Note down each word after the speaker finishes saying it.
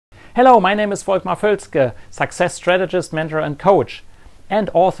Hello, my name is Volkmar Völzke, success strategist, mentor and coach, and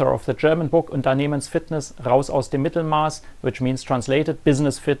author of the German book Unternehmensfitness, Raus aus dem Mittelmaß, which means translated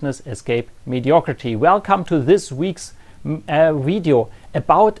business fitness, escape mediocrity. Welcome to this week's video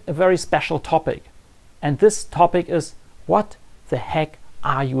about a very special topic. And this topic is, what the heck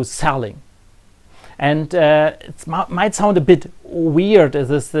are you selling? And it might sound a bit weird,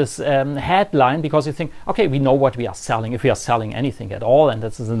 this headline, because you think, okay, we know what we are selling, if we are selling anything at all, and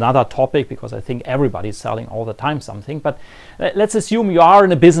this is another topic, because I think everybody's selling all the time something. But let's assume you are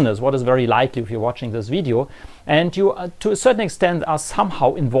in a business, what is very likely if you're watching this video, and you, to a certain extent, are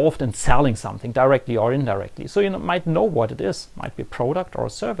somehow involved in selling something, directly or indirectly. So you might know what it is, might be a product or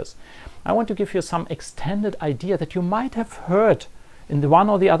a service. I want to give you some extended idea that you might have heard in the one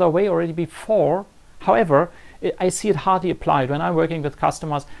or the other way already before. However, I see it hardly applied. When I'm working with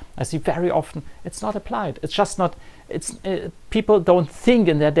customers, I see very often it's not applied. It's just not, people don't think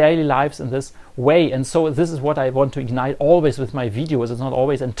in their daily lives in this way. And so this is what I want to ignite always with my videos. It's not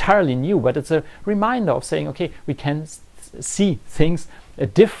always entirely new, but it's a reminder of saying, okay, we can see things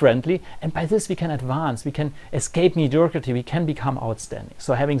differently, and by this we can advance, we can escape mediocrity, we can become outstanding.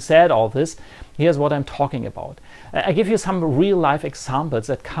 So having said all this, here's what I'm talking about. I give you some real life examples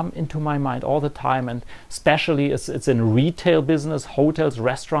that come into my mind all the time, and especially it's in retail business, hotels,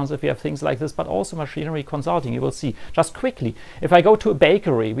 restaurants, if you have things like this, but also machinery consulting. You will see just quickly, if I go to a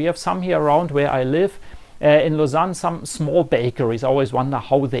bakery, we have some here around where I live, in Lausanne, some small bakeries. I always wonder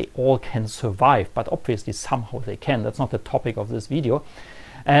how they all can survive, but obviously somehow they can. That's not the topic of this video.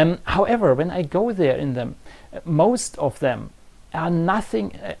 However, when I go there in them, most of them are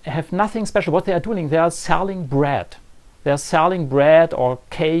have nothing special. What they are doing, they are selling bread. They are selling bread or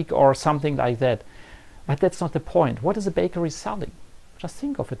cake or something like that. But that's not the point. What is a bakery selling? Just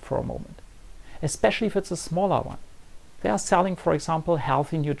think of it for a moment, especially if it's a smaller one. They are selling, for example,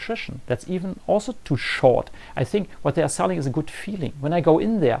 healthy nutrition. That's even also too short. I think what they are selling is a good feeling. When I go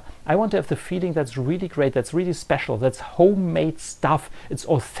in there, I want to have the feeling that's really great, that's really special, that's homemade stuff, it's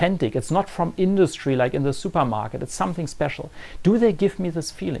authentic, it's not from industry like in the supermarket, it's something special. Do they give me this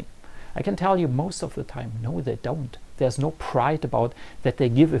feeling? I can tell you most of the time, no, they don't. There's no pride about that they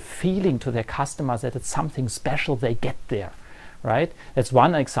give a feeling to their customers that it's something special they get there. Right? That's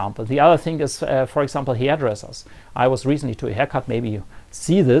one example. The other thing is, for example, hairdressers. I was recently to a haircut, maybe you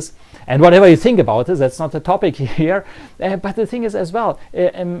see this, and whatever you think about this, that's not the topic here. But the thing is as well,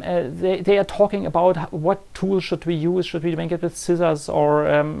 they are talking about what tools should we use, should we make it with scissors or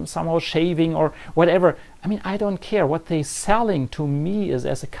somehow shaving or whatever. I mean, I don't care. What they're selling to me is,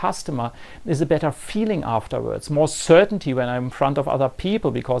 as a customer, is a better feeling afterwards, more certainty when I'm in front of other people,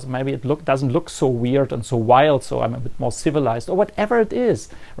 because maybe it doesn't look so weird and so wild, so I'm a bit more civilized, or whatever it is,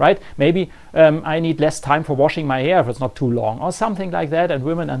 right? Maybe I need less time for washing my hair if it's not too long, or something like that, and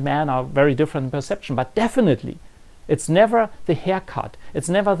women and men are very different in perception, but definitely it's never the haircut, it's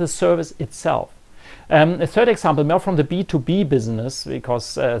never the service itself. A third example, more from the B2B business,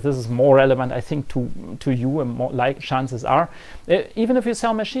 because this is more relevant, I think, to you, and more like chances are. Even if you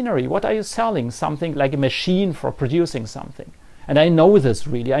sell machinery, what are you selling? Something like a machine for producing something. And I know this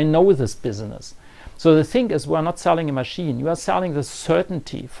really, I know this business. So the thing is, we're not selling a machine. You are selling the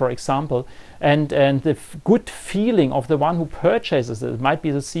certainty, for example, and the good feeling of the one who purchases it. It might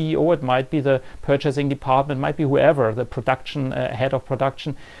be the CEO, it might be the purchasing department, it might be whoever, the production head of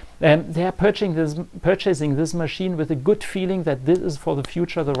production. They are purchasing this machine with a good feeling that this is for the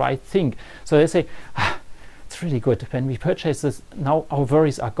future the right thing. So they say, it's really good. When we purchase this, now our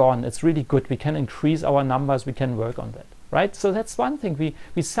worries are gone. It's really good. We can increase our numbers. We can work on that. Right? So that's one thing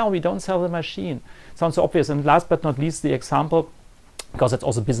we sell. We don't sell the machine. Sounds so obvious. And last but not least, the example, because that's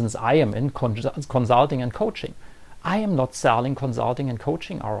also business I am in, consulting and coaching. I am not selling consulting and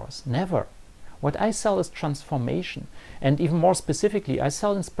coaching hours. Never. What I sell is transformation. And even more specifically, I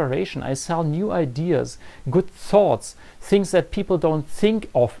sell inspiration. I sell new ideas, good thoughts, things that people don't think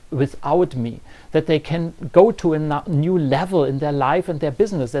of without me, that they can go to a new level in their life and their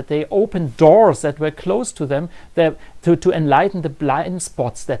business, that they open doors that were closed to them, to enlighten the blind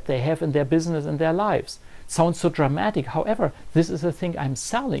spots that they have in their business and their lives. Sounds so dramatic. However, this is the thing I'm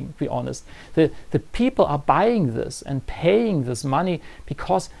selling, to be honest. The people are buying this and paying this money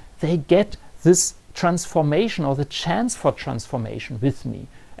because they get this transformation, or the chance for transformation, with me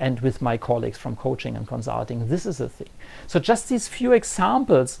and with my colleagues from coaching and consulting. This is the thing. So just these few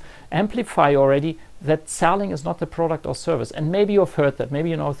examples amplify already that selling is not the product or service. And maybe you've heard that. Maybe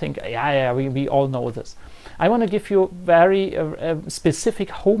you think, yeah, we all know this. I want to give you very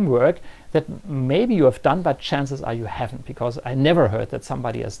specific homework that maybe you have done, but chances are you haven't, because I never heard that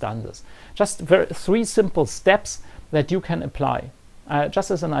somebody has done this. Just three simple steps that you can apply.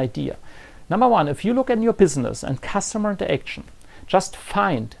 just as an idea. Number one, if you look at your business and customer interaction, just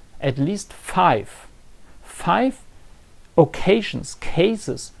find at least five occasions,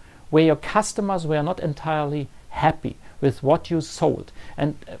 cases where your customers were not entirely happy with what you sold.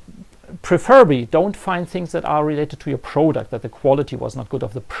 And preferably don't find things that are related to your product, that the quality was not good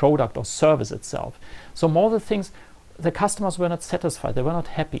of the product or service itself. So more the things, the customers were not satisfied, they were not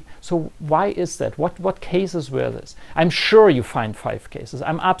happy. So why is that? What cases were this? I'm sure you find 5 cases.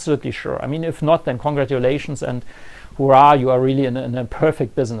 I'm absolutely sure. I mean, if not, then congratulations and hurrah, you are really in a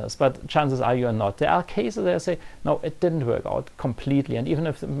perfect business. But chances are you are not. There are cases that say, no, it didn't work out completely. And even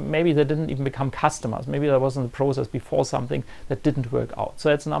if maybe they didn't even become customers, maybe there was in the process before something that didn't work out. So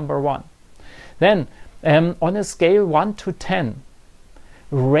that's number one. Then on a scale 1 to 10,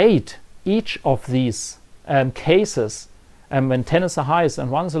 rate each of these cases, when 10 is the highest and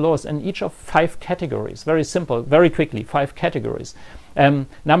 1 is the lowest, in each of 5 categories. Very simple, very quickly, 5 categories.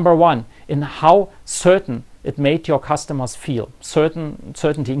 Number 1, in how certain it made your customers feel.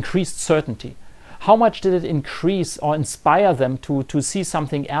 Certainty, increased certainty. How much did it increase or inspire them to see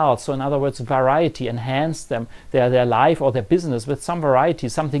something else? So in other words, variety, enhance them, their life or their business with some variety,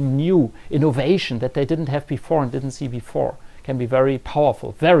 something new, innovation that they didn't have before and didn't see before. Can be very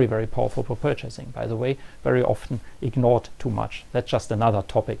powerful, very, very powerful for purchasing, by the way, very often ignored too much. That's just another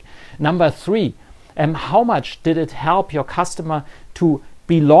topic. Number 3, how much did it help your customer to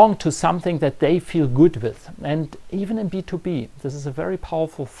belong to something that they feel good with? And even in B2B, this is a very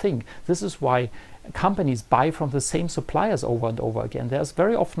powerful thing. This is why companies buy from the same suppliers over and over again. There's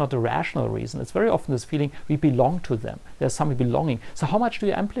very often not a rational reason. It's very often this feeling we belong to them. There's some belonging. So how much do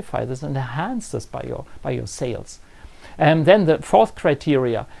you amplify this and enhance this by your sales? And then the 4th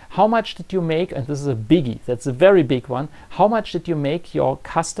criteria, how much did you make, and this is a biggie, that's a very big one, how much did you make your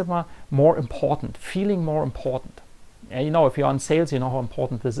customer more important, feeling more important? And you know, if you're on sales, you know how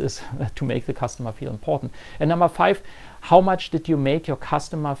important this is to make the customer feel important. And number 5, how much did you make your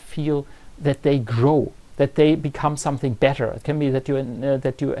customer feel that they grow, that they become something better? It can be that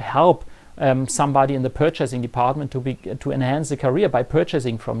you help somebody in the purchasing department to enhance the career by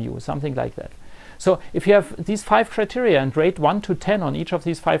purchasing from you, something like that. So if you have these 5 criteria and rate 1 to 10 on each of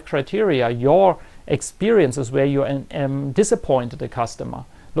these 5 criteria, your experiences where you disappointed the customer,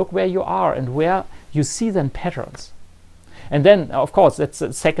 look where you are and where you see then patterns. And then, of course, that's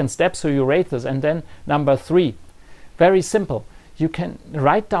the second step, so you rate this. And then number 3, very simple. You can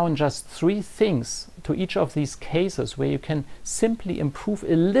write down just 3 things to each of these cases where you can simply improve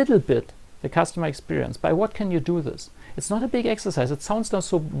a little bit the customer experience. By what can you do this? It's not a big exercise. It sounds not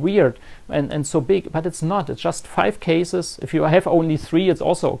so weird and so big, but it's not. It's just 5 cases. If you have only 3, it's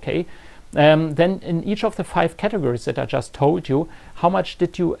also okay. Then in each of the 5 categories that I just told you, how much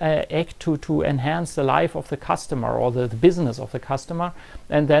did you act to enhance the life of the customer or the business of the customer?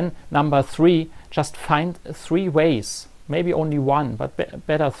 And then number 3, just find 3 ways, maybe only 1, but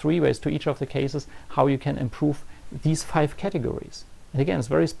better 3 ways to each of the cases, how you can improve these 5 categories. And again, it's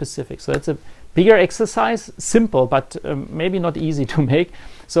very specific. So it's a bigger exercise, simple, but maybe not easy to make.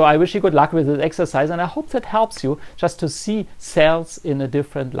 So I wish you good luck with this exercise, and I hope that helps you just to see sales in a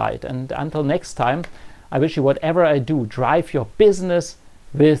different light. And until next time, I wish you, whatever I do, drive your business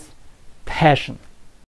with passion.